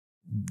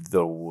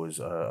there was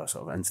a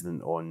sort of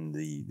incident on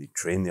the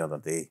train the other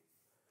day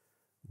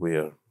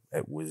where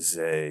it was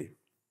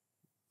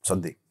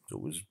Sunday, so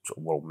it was sort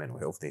of World Mental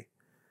Health Day,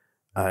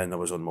 and I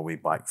was on my way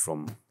back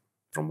from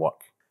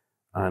work,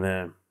 and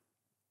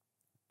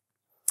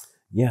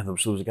there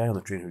was a guy on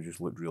the train who just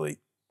looked really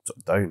sort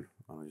of down,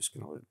 and I just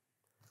kind of went,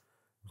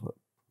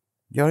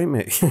 "You alright,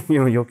 mate?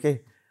 You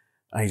okay?"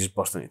 And he just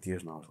burst into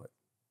tears, and I was like,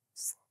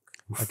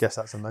 I guess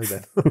that's a no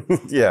then.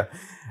 yeah.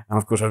 And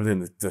of course,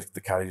 everything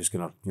the carriage is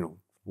kind of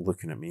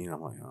looking at me, and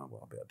I'm like, oh,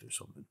 well, I better do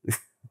something.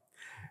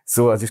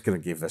 So I just kind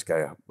of gave this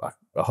guy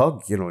a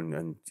hug,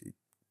 and he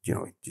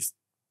just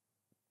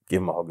gave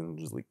him a hug, and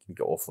was like, he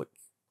got off like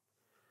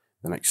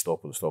the next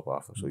stop or the stop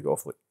after, so he got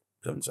off like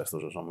Seven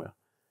Sisters or somewhere.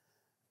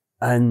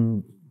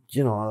 And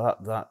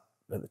that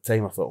at the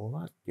time I thought,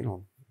 well,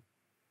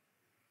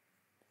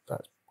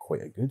 that's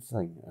quite a good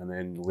thing. And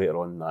then later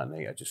on that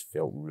night, I just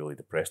felt really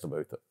depressed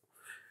about it.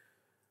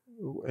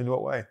 In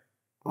what way?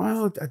 Well, I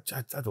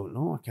don't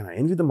know. I kind of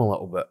envied him a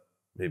little bit,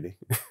 maybe.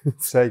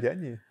 Say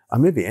again, you? I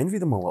maybe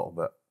envied him a little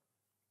bit.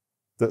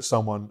 That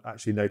someone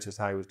actually noticed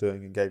how he was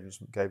doing and gave him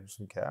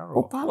some care? Or?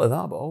 Well, partly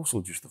that, but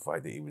also just the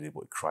fact that he was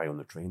able to cry on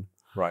the train.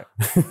 Right.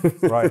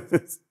 Right.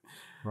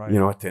 Right.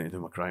 I tend to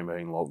do my crying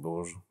behind locked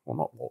doors. Well,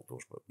 not locked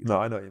doors, but no,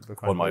 I know you.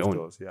 On my own.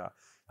 Doors, yeah.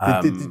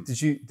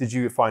 Did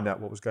you find out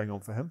what was going on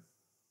for him?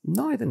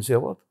 No, I didn't say a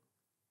word.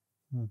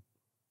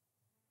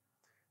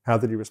 How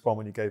did he respond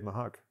when you gave him a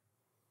hug?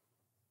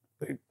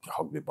 He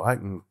hugged me back,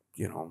 and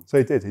So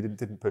he did. He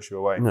didn't push you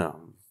away. No.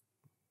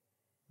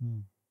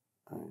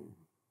 I,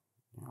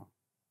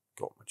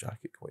 got my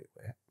jacket quite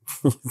wet.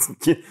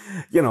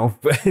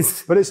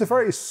 But it's a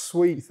very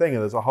sweet thing,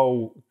 and there's a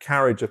whole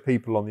carriage of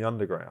people on the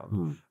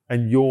underground,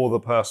 and you're the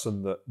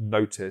person that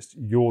noticed,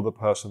 you're the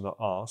person that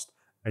asked,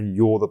 and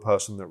you're the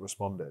person that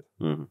responded.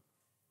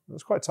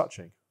 It's quite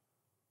touching.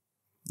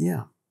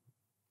 Yeah.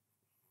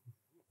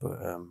 But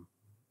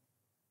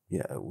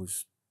it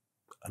was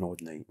an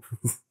odd night.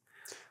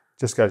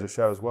 Just goes to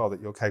show as well that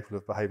you're capable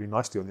of behaving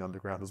nicely on the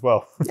underground as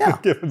well. Yeah.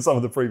 Given some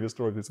of the previous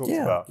stories we talked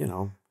about.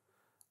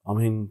 I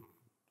mean,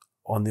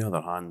 on the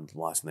other hand,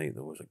 last night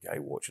there was a guy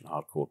watching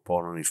hardcore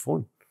porn on his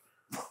phone.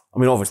 I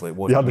mean, obviously it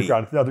wasn't the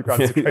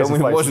underground is a crazy I mean,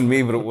 place. it wasn't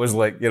me, but it was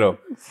like, there's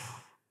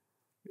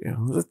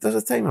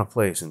a time and a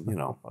place, and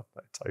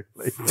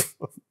Totally.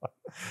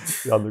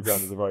 The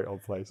underground is a very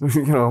odd place. I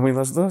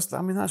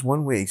mean, that's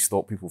one way to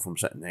stop people from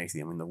sitting next to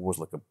you. I mean, there was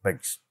like a big,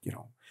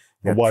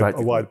 a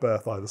wide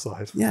berth either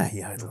side. Yeah, he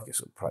had like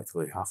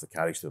practically half the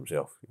carriage to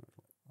himself.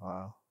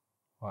 Wow.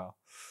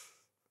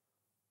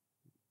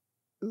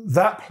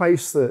 That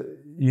place that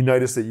you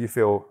notice that you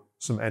feel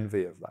some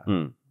envy of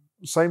that.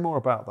 Say more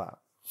about that.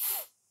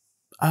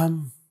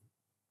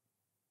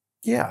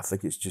 Yeah, I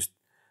think it's just,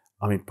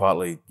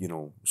 partly,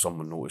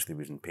 someone noticed he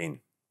was in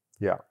pain.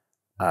 Yeah.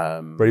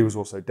 But he was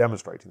also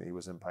demonstrating that he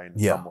was in pain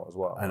somewhat as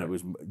well. And right? it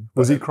was...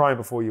 Was he crying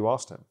before you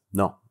asked him?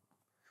 No.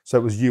 So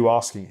it was you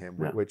asking him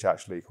which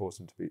actually caused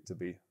him to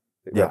be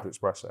able to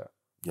express it.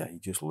 Yeah, he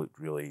just looked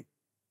really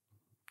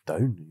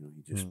down.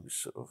 He just was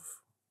sort of...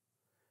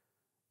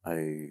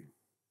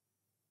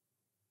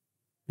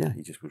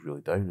 he just was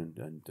really down,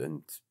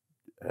 and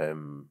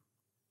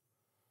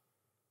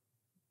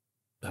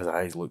his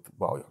eyes looked,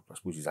 I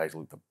suppose his eyes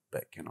looked a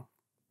bit kind of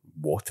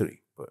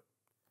watery, but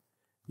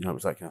it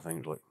was that kind of thing.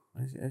 It was like,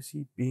 is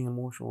he being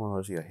emotional, or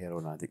is he a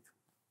heroin addict?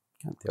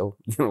 Can't tell.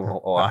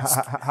 I'll ask.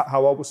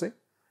 How old was he?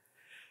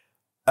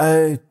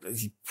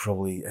 He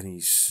probably in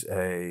his,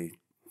 I'd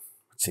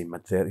say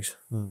mid-30s.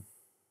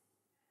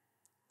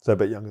 So a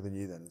bit younger than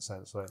you then, in a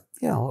sense. So.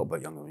 Yeah, a little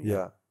bit younger than me.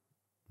 Yeah.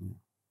 I'd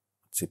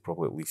say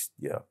probably at least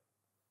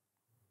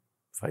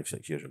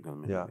 5-6 years younger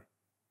than me. Yeah.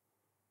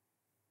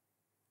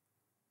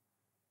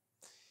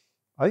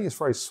 I think it's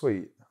very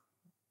sweet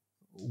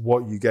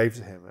what you gave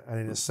to him, and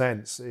in a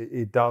sense,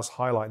 it does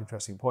highlight an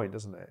interesting point,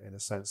 doesn't it? In a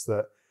sense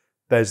that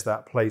there's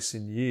that place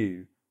in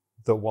you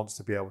that wants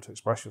to be able to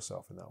express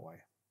yourself in that way.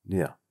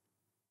 Yeah.